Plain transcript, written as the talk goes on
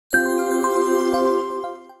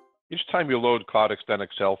Each time you load CloudExtend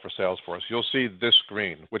Excel for Salesforce, you'll see this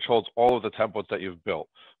screen, which holds all of the templates that you've built.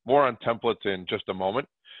 More on templates in just a moment.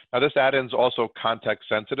 Now, this add-in is also context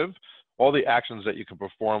sensitive. All the actions that you can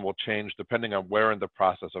perform will change depending on where in the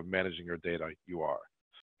process of managing your data you are.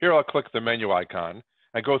 Here, I'll click the menu icon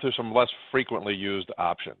and go through some less frequently used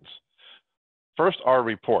options. First are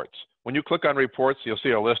reports. When you click on reports, you'll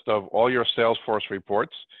see a list of all your Salesforce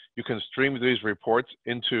reports. You can stream these reports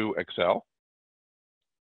into Excel.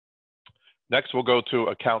 Next, we'll go to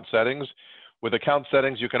account settings. With account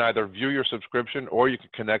settings, you can either view your subscription or you can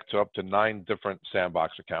connect to up to 9 different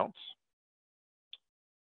Sandbox accounts.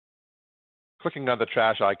 Clicking on the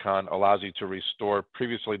trash icon allows you to restore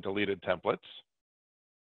previously deleted templates.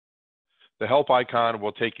 The help icon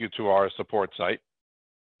will take you to our support site,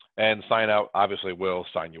 and sign out obviously will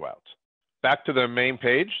sign you out. Back to the main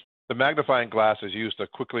page, the magnifying glass is used to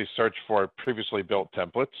quickly search for previously built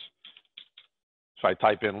templates. If I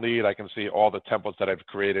type in lead, I can see all the templates that I've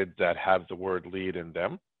created that have the word lead in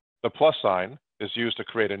them. The plus sign is used to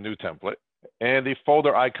create a new template. And the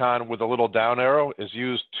folder icon with a little down arrow is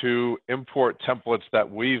used to import templates that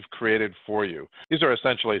we've created for you. These are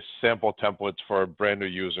essentially sample templates for brand new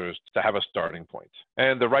users to have a starting point.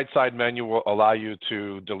 And the right side menu will allow you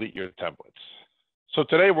to delete your templates. So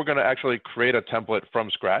today we're going to actually create a template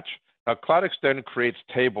from scratch. Now, CloudExtend creates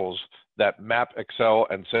tables that map Excel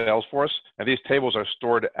and Salesforce, and these tables are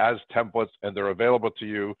stored as templates and they're available to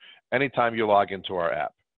you anytime you log into our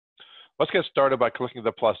app. Let's get started by clicking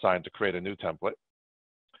the plus sign to create a new template.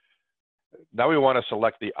 Now we want to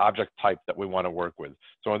select the object type that we want to work with.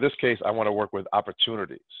 So in this case, I want to work with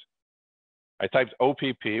opportunities. I typed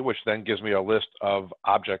OPP, which then gives me a list of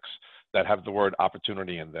objects that have the word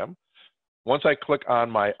opportunity in them. Once I click on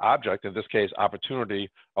my object, in this case, opportunity,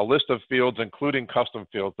 a list of fields, including custom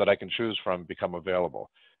fields that I can choose from, become available.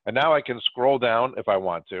 And now I can scroll down if I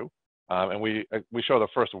want to, and we show the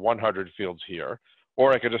first 100 fields here,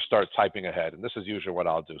 or I could just start typing ahead, and this is usually what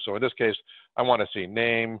I'll do. So in this case, I want to see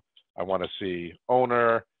name, I want to see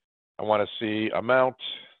owner, I want to see amount,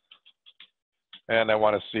 and I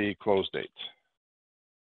want to see close date.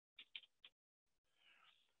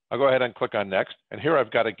 I'll go ahead and click on next, and here I've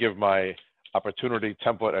got to give my opportunity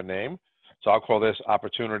template a name. So I'll call this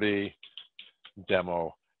opportunity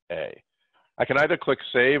demo A. I can either click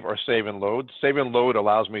save or save and load. Save and load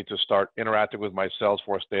allows me to start interacting with my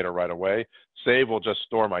Salesforce data right away. Save will just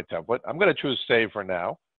store my template. I'm going to choose save for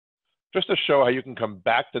now, just to show how you can come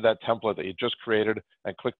back to that template that you just created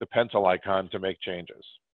and click the pencil icon to make changes.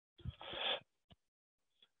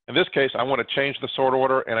 In this case, I want to change the sort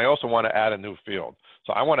order, and I also want to add a new field.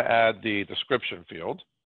 So I want to add the description field.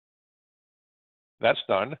 That's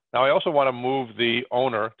done. Now I also want to move the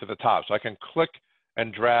owner to the top. So I can click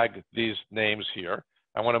and drag these names here.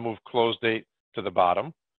 I want to move close date to the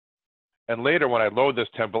bottom. And later when I load this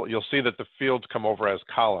template, you'll see that the fields come over as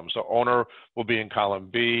columns. So owner will be in column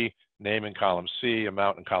B, name in column C,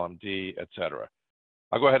 amount in column D, etc.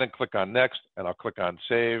 I'll go ahead and click on next, and I'll click on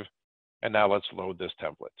save. And now let's load this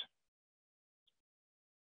template.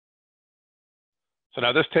 So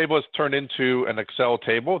now this table is turned into an Excel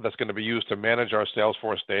table that's going to be used to manage our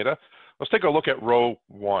Salesforce data. Let's take a look at row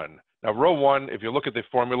 1. Now row 1, if you look at the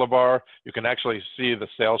formula bar, you can actually see the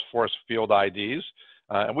Salesforce field IDs.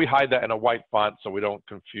 And we hide that in a white font so we don't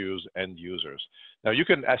confuse end users. Now you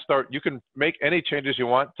can make any changes you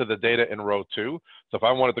want to the data in row 2. So if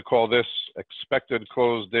I wanted to call this expected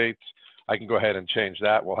close date, I can go ahead and change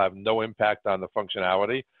that. We'll have no impact on the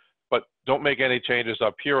functionality, but don't make any changes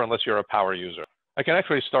up here unless you're a power user. I can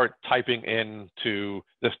actually start typing into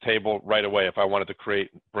this table right away if I wanted to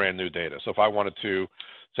create brand new data. So if I wanted to,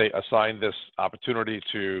 say, assign this opportunity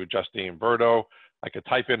to Justine Berto, I could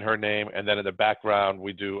type in her name, and then in the background,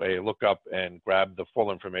 we do a lookup and grab the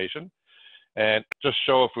full information. And just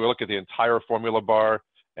show if we look at the entire formula bar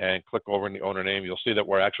and click over in the owner name, you'll see that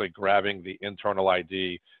we're actually grabbing the internal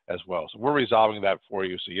ID as well. So we're resolving that for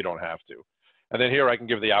you so you don't have to. And then here I can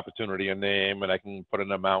give the opportunity a name, and I can put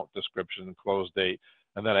an amount, description, close date,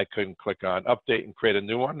 and then I can click on update and create a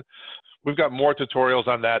new one. We've got more tutorials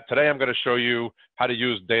on that. Today I'm going to show you how to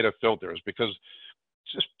use data filters, because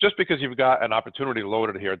just because you've got an opportunity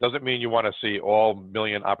loaded here doesn't mean you want to see all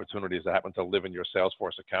million opportunities that happen to live in your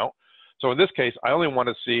Salesforce account. So in this case, I only want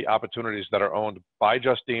to see opportunities that are owned by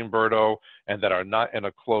Justine Berto and that are not in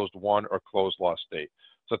a closed won or closed loss state.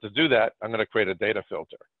 So to do that, I'm going to create a data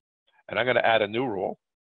filter. And I'm going to add a new rule.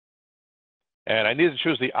 And I need to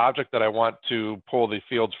choose the object that I want to pull the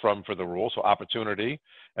fields from for the rule. So opportunity,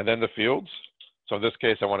 and then the fields. So in this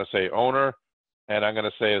case, I want to say owner, and I'm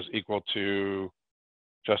going to say is equal to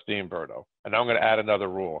Justine Berto. And now I'm going to add another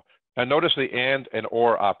rule. Now notice the and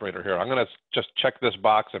or operator here. I'm going to just check this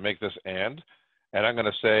box and make this and I'm going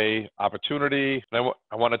to say opportunity. And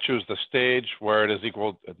I want to choose the stage where it is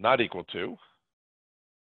not equal to,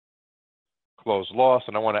 close loss,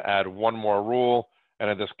 and I want to add one more rule, and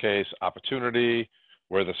in this case, opportunity,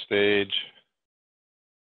 where the stage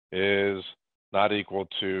is not equal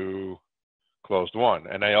to closed won.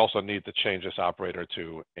 And I also need to change this operator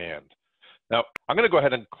to and. Now, I'm going to go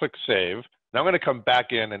ahead and click save. Now I'm going to come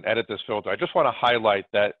back in and edit this filter. I just want to highlight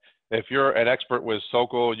that if you're an expert with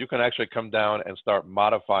SOQL, you can actually come down and start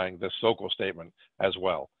modifying this SOQL statement as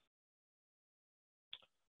well.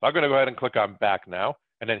 So I'm going to go ahead and click on back now.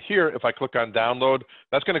 And then here, if I click on download,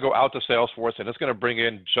 that's going to go out to Salesforce and it's going to bring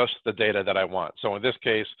in just the data that I want. So in this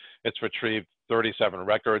case, it's retrieved 37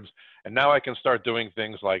 records. And now I can start doing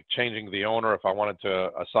things like changing the owner. If I wanted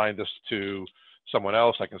to assign this to someone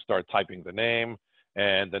else, I can start typing the name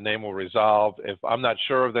and the name will resolve. If I'm not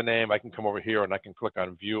sure of the name, I can come over here and I can click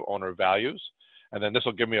on view owner values. And then this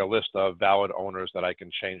will give me a list of valid owners that I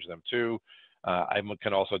can change them to. I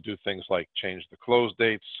can also do things like change the close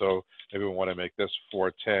dates. So maybe we want to make this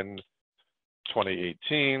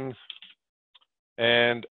 4/10/2018.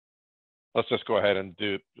 And let's just go ahead and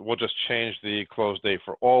we'll just change the close date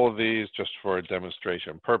for all of these just for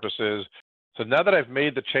demonstration purposes. So now that I've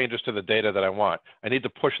made the changes to the data that I want, I need to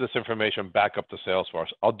push this information back up to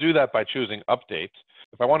Salesforce. I'll do that by choosing update.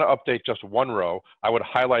 If I want to update just one row, I would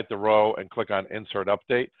highlight the row and click on insert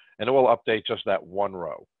update, and it will update just that one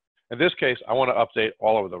row. In this case, I want to update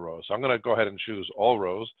all of the rows. So I'm going to go ahead and choose all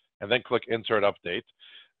rows and then click insert update.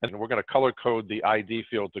 And we're going to color code the ID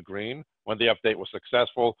field to green when the update was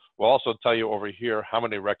successful. We'll also tell you over here how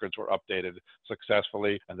many records were updated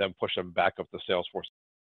successfully and then push them back up to Salesforce.